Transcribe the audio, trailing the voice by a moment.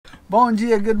Bon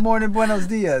dia, good morning, buenos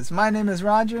dias. My name is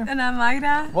Roger. And I'm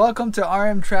Mayra. Welcome to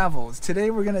RM Travels. Today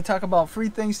we're going to talk about free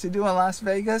things to do in Las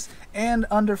Vegas and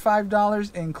under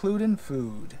 $5 including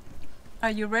food. Are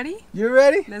you ready? You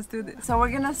ready? Let's do this. So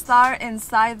we're gonna start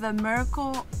inside the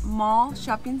Miracle Mall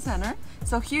Shopping Center.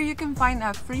 So here you can find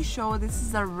a free show. This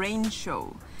is a rain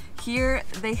show. Here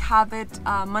they have it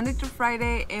Monday to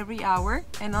Friday every hour,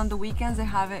 and on the weekends they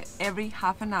have it every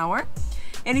half an hour.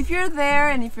 And if you're there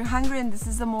and if you're hungry and this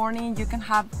is the morning, you can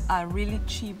have a really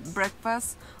cheap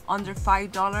breakfast under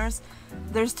 $5.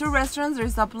 There's two restaurants.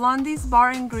 There's the Blondie's Bar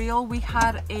and Grill. We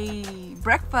had a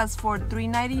breakfast for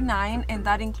 $3.99 and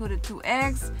that included 2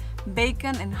 eggs,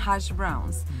 bacon and hash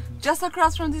browns. Just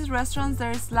across from these restaurants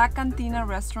there's La Cantina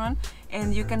restaurant,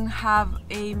 and you can have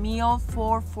a meal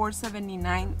for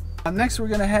 $4.79. Next we're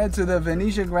going to head to the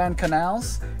Venetian Grand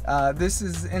Canals. This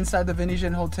is inside the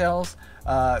Venetian hotels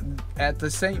at the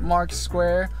St. Mark's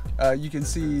Square. You can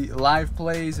see live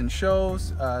plays and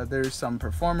shows. There's some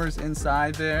performers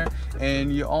inside there,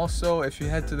 and you also, if you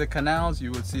head to the canals,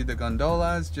 you would see the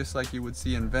gondolas just like you would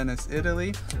see in Venice,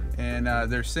 Italy, and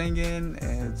they're singing,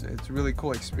 and it's a really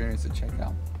cool experience to check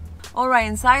out. Alright,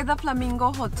 inside the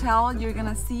Flamingo Hotel you're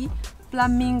gonna see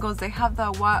flamingos. They have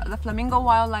the Flamingo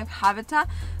Wildlife Habitat.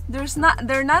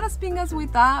 They're not as big as we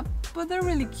thought, but they're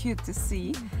really cute to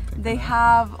see. They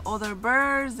have other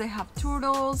birds, they have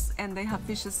turtles, and they have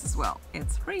fishes as well.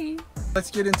 It's free.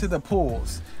 Let's get into the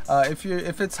pools. If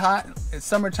it's hot, it's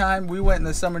summertime. We went in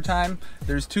the summertime.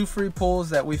 There's 2 free pools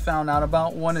that we found out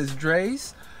about. One is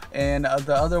Dre's, and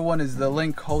the other one is the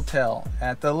Link Hotel.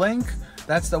 At the Link,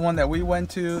 that's the one that we went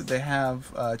to. They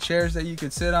have chairs that you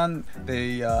could sit on.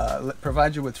 They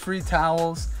provide you with free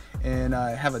towels and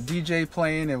have a DJ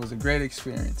playing. It was a great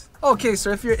experience. Okay, so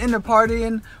if you're into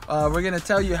partying, we're gonna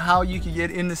tell you how you can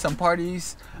get into some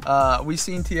parties. We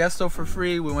seen Tiesto for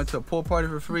free. We went to a pool party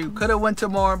for free. We could have went to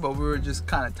more, but we were just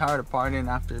kind of tired of partying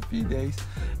after a few days.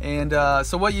 And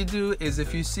so what you do is,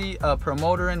 if you see a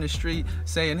promoter in the street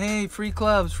saying, hey, free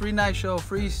clubs, free night show,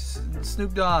 free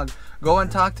Snoop Dogg, go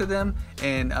and talk to them,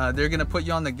 and they're gonna put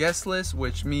you on the guest list,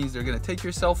 which means they're gonna take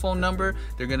your cell phone number,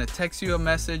 they're gonna text you a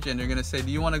message, and they're gonna say,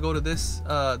 do you want to go to this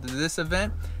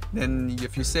event? Then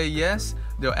if you say yes,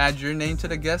 they'll add your name to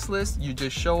the guest list. You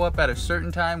just show up at a certain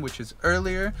time, which is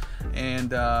earlier,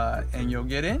 and you'll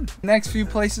get in. Next few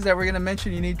places that we're gonna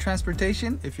mention, you need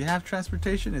transportation. If you have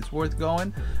transportation, it's worth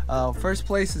going. First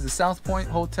place is the South Point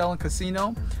Hotel and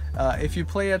Casino. If you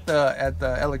play at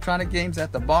the electronic games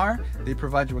at the bar, they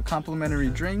provide you with complimentary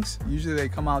drinks. Usually they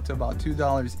come out to about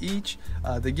 $2 each.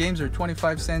 The games are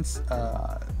 25 cents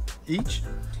each.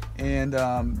 And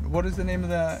what is the name of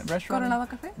the restaurant? Coronado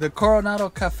Cafe? The Coronado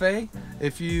Cafe.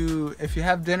 If you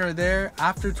have dinner there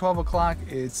after 12 o'clock,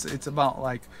 it's about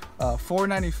like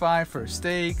 $4.95 for a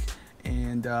steak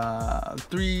and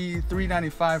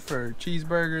 $3.95 for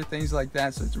cheeseburger, things like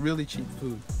that. So it's really cheap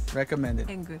food. Recommended.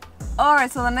 And good.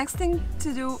 Alright, so the next thing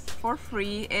to do for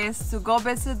free is to go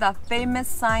visit the famous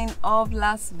sign of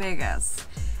Las Vegas.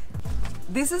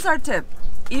 This is our tip.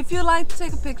 If you like to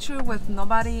take a picture with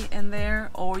nobody in there,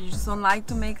 or you just don't like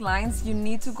to make lines, you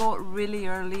need to go really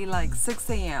early, like 6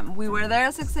 a.m. We were there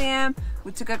at 6 a.m.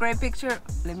 We took a great picture.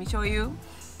 Let me show you.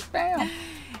 Bam!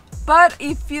 But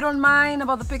if you don't mind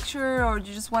about the picture, or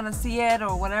you just want to see it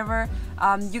or whatever,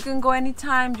 you can go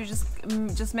anytime. You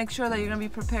just make sure that you're gonna be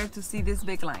prepared to see these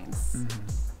big lines.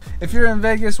 If you're in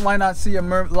Vegas, why not see a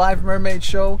live mermaid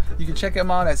show? You can check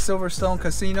them out at Silverstone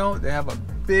Casino. They have a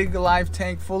big live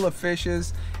tank full of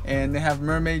fishes, and they have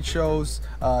mermaid shows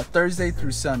Thursday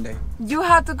through Sunday. You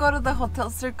have to go to the Hotel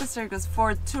Circus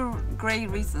for 2 great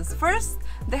reasons. First,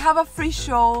 they have a free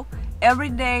show every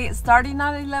day starting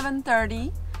at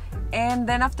 11:30, and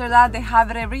then after that they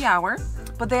have it every hour.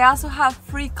 But they also have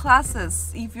free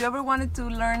classes. If you ever wanted to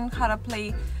learn how to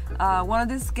play one of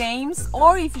these games,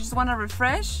 or if you just want to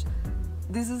refresh,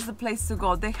 this is the place to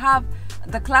go. They have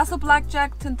the class of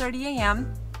blackjack 10:30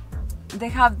 a.m. They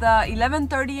have the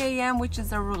 11:30 a.m. which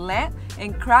is a roulette,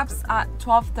 and craps at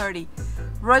 12:30.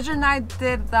 Roger and I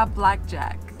did the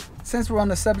blackjack. Since we're on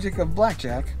the subject of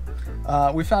blackjack,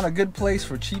 we found a good place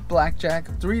for cheap blackjack,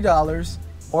 $3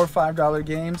 or $5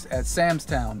 games at Sam's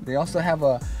Town. They also have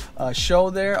a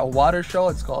show there, a water show.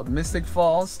 It's called Mystic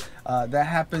Falls. That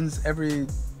happens every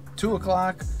 2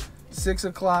 o'clock, 6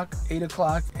 o'clock, 8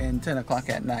 o'clock, and 10 o'clock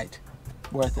at night.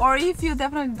 Worth it. Or if you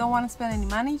definitely don't want to spend any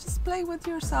money, just play with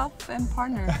yourself and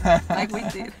partner like we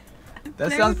did.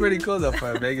 That sounds pretty cool though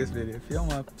for a Vegas video. If you don't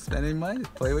want to spend any money,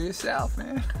 just play with yourself,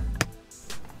 man.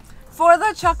 For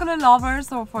the chocolate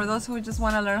lovers, or for those who just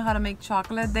want to learn how to make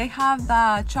chocolate, they have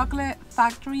the chocolate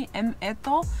factory in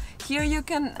Eto. Here you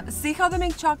can see how they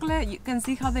make chocolate, you can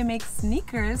see how they make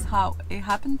sneakers, how it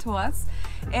happened to us,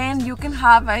 and you can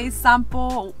have a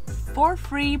sample for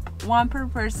free, one per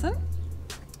person.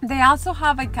 They also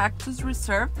have a cactus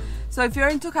reserve, so if you're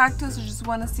into cactus or just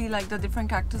want to see like the different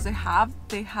cactus they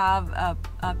have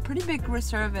a pretty big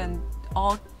reserve and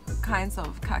all kinds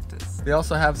of cactus. They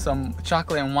also have some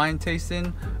chocolate and wine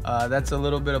tasting. That's a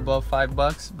little bit above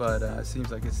 $5, but it seems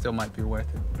like it still might be worth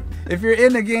it. If you're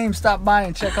in the game, stop by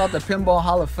and check out the Pinball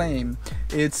Hall of Fame.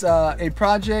 It's a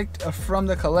project from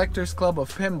the Collectors Club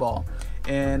of Pinball,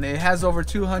 and it has over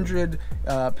 200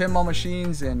 pinball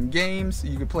machines and games.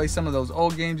 You can play some of those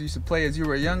old games you used to play as you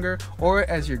were younger, or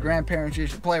as your grandparents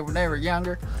used to play when they were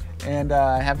younger, and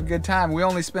have a good time. We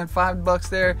only spent $5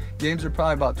 there. Games are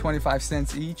probably about 25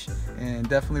 cents each, and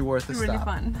definitely worth a stop. Really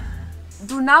fun.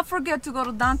 Do not forget to go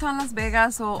to downtown Las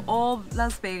Vegas or Old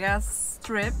Las Vegas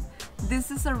Strip.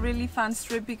 This is a really fun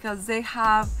strip because they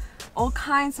have all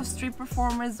kinds of street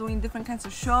performers doing different kinds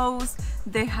of shows.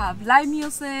 They have live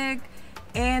music,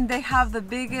 and they have the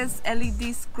biggest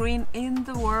LED screen in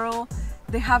the world.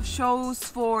 They have shows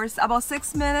for about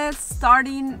 6 minutes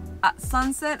starting at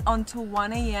sunset until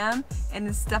 1 a.m. and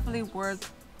it's definitely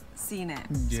worth seeing it.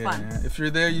 It's fun. If you're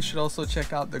there, you should also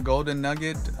check out the Golden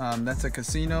Nugget. That's a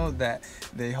casino that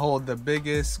they hold the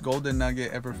biggest golden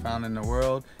nugget ever found in the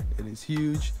world. It is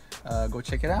huge. Go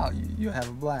check it out. You'll have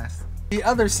a blast. The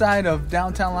other side of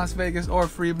downtown Las Vegas, or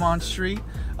Fremont Street,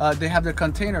 they have the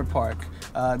container park.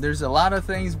 There's a lot of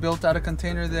things built out of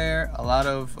container there, a lot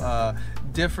of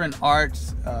different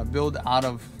arts built out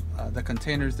of the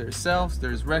containers themselves.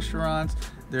 There's restaurants,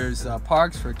 there's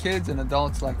parks for kids and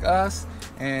adults like us,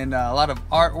 and a lot of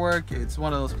artwork. It's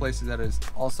one of those places that is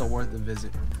also worth a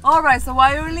visit. Alright, so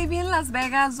while you're living in Las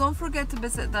Vegas, don't forget to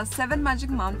visit the 7 Magic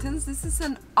Mountains. This is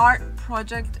an art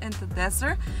project in the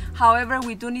desert. However,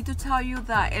 we do need to tell you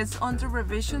that it's under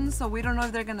revision, so we don't know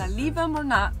if they're gonna leave them or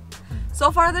not. So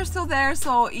far they're still there,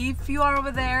 so if you are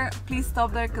over there, please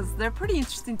stop there because they're pretty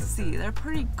interesting to see. They're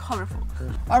pretty colorful.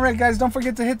 Alright guys, don't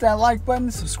forget to hit that like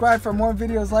button, subscribe for more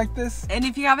videos like this. And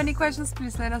if you have any questions,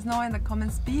 please let us know in the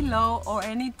comments below, or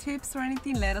any tips or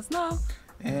anything, let us know.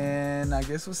 And I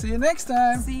guess we'll see you next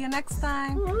time. See you next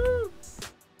time. Woo-hoo.